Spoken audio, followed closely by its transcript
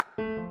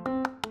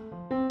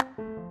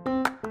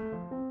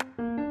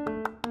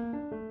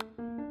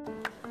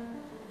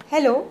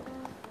Hello,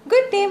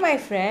 good day, my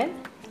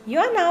friend. You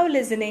are now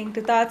listening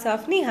to Thoughts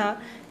of Neha,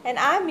 and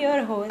I'm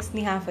your host,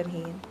 Neha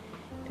Farheen.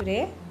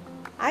 Today,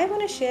 I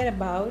want to share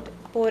about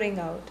pouring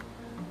out.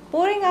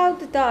 Pouring out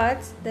the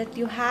thoughts that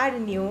you had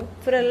in you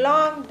for a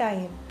long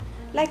time,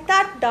 like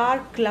that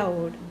dark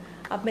cloud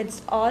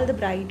amidst all the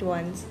bright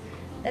ones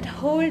that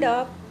hold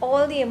up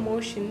all the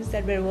emotions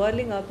that were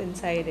whirling up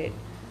inside it.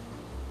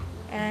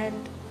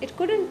 And it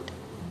couldn't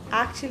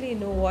actually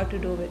know what to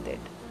do with it.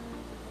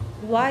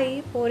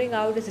 Why pouring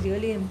out is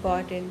really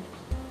important.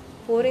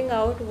 Pouring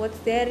out what's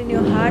there in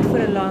your heart for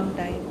a long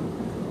time.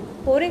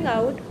 Pouring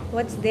out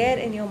what's there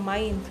in your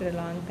mind for a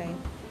long time.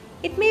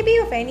 It may be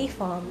of any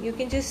form. You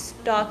can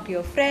just talk to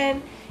your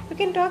friend, you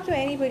can talk to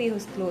anybody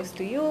who's close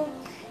to you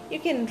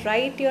can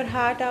write your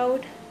heart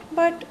out,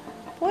 but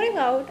pouring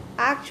out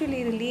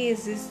actually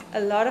releases a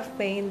lot of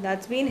pain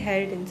that's been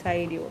held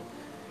inside you.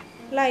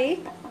 Like,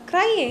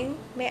 crying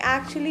may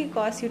actually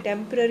cause you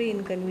temporary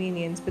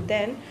inconvenience, but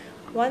then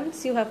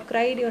once you have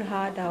cried your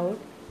heart out,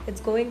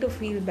 it's going to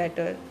feel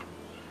better.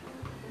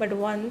 But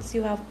once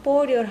you have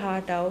poured your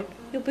heart out,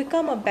 you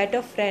become a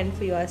better friend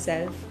for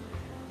yourself,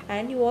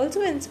 and you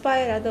also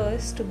inspire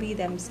others to be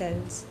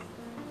themselves.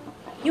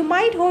 You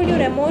might hold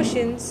your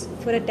emotions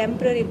for a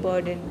temporary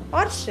burden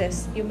or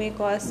stress you may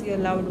cause your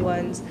loved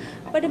ones,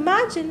 but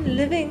imagine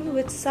living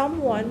with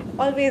someone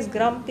always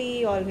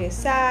grumpy, always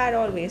sad,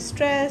 always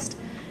stressed.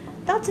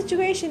 That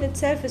situation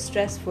itself is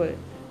stressful.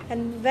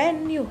 And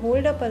when you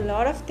hold up a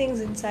lot of things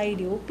inside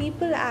you,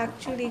 people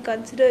actually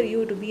consider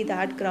you to be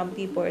that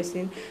grumpy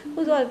person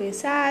who's always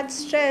sad,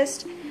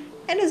 stressed,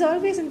 and is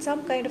always in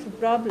some kind of a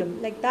problem,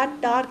 like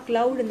that dark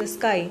cloud in the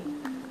sky.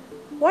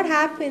 What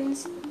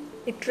happens?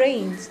 It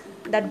rains.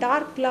 That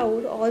dark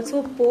cloud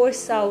also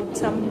pours out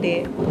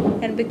someday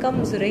and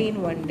becomes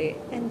rain one day,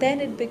 and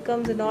then it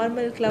becomes a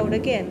normal cloud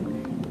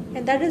again.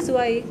 And that is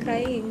why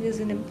crying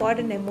is an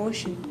important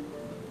emotion,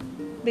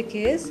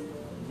 because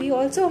we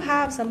also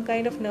have some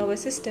kind of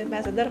nervous system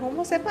as other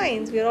homo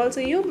sapiens. We are also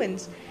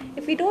humans.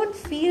 If we don't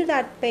feel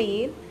that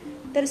pain,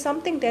 there is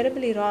something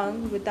terribly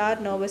wrong with our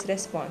nervous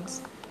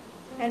response,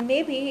 and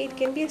maybe it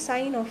can be a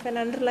sign of an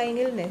underlying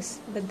illness.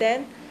 But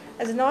then,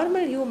 as a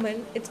normal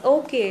human, it's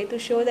okay to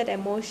show that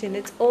emotion,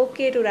 it's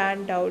okay to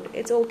rant out,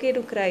 it's okay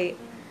to cry.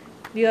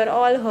 We are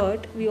all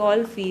hurt, we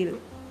all feel,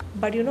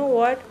 but you know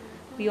what,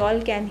 we all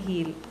can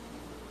heal.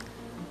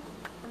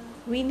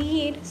 We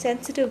need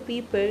sensitive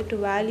people to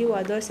value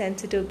other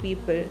sensitive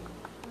people.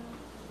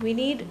 We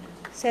need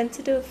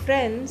sensitive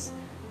friends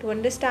to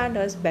understand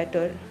us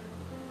better.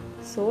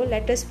 So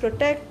let us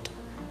protect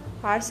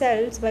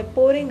ourselves by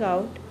pouring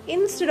out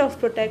instead of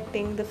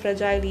protecting the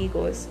fragile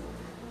egos.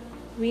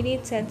 We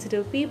need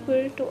sensitive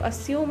people to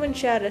assume and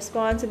share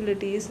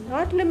responsibilities,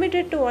 not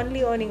limited to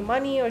only earning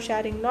money or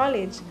sharing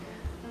knowledge,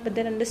 but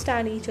then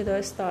understand each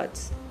other's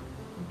thoughts.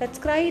 Let's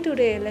cry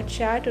today, let's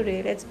share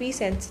today, let's be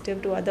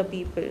sensitive to other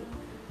people.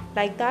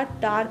 Like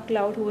that dark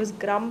cloud who was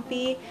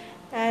grumpy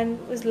and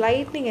was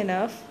lightning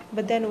enough,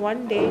 but then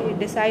one day it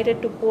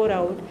decided to pour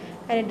out,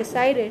 and it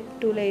decided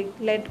to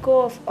let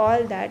go of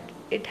all that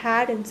it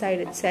had inside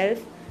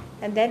itself,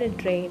 and then it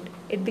drained.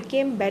 It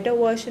became better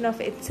version of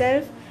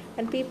itself,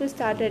 and people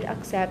started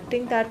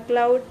accepting that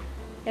cloud.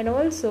 And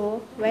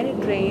also when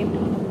it rained,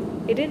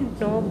 it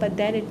didn't know, but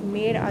then it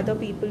made other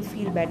people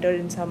feel better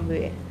in some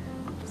way.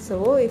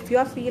 So if you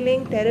are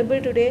feeling terrible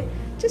today,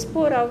 just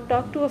pour out,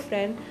 talk to a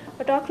friend,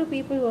 or talk to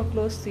people who are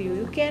close to you.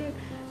 You can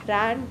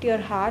rant your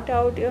heart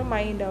out, your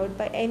mind out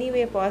by any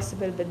way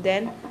possible, but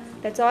then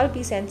let's all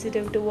be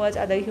sensitive towards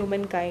other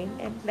humankind,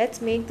 and let's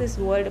make this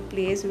world a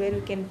place where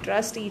we can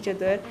trust each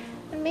other,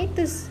 and make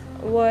this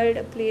world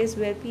a place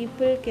where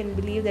people can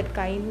believe that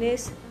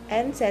kindness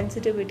and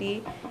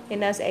sensitivity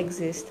in us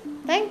exist.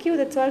 Thank you,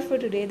 that's all for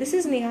today. This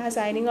is Neha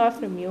signing off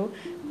from you.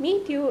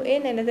 Meet you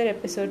in another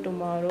episode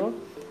tomorrow.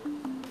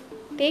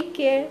 Take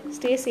care,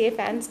 stay safe,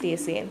 and stay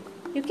sane.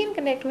 You can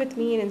connect with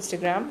me on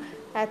Instagram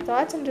at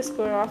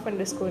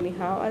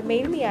thoughts_of_Neha, or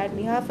mail me at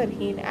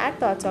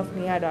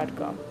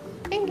nehafarheen@thoughtsofneha.com.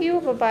 Thank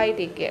you, bye bye,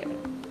 take care.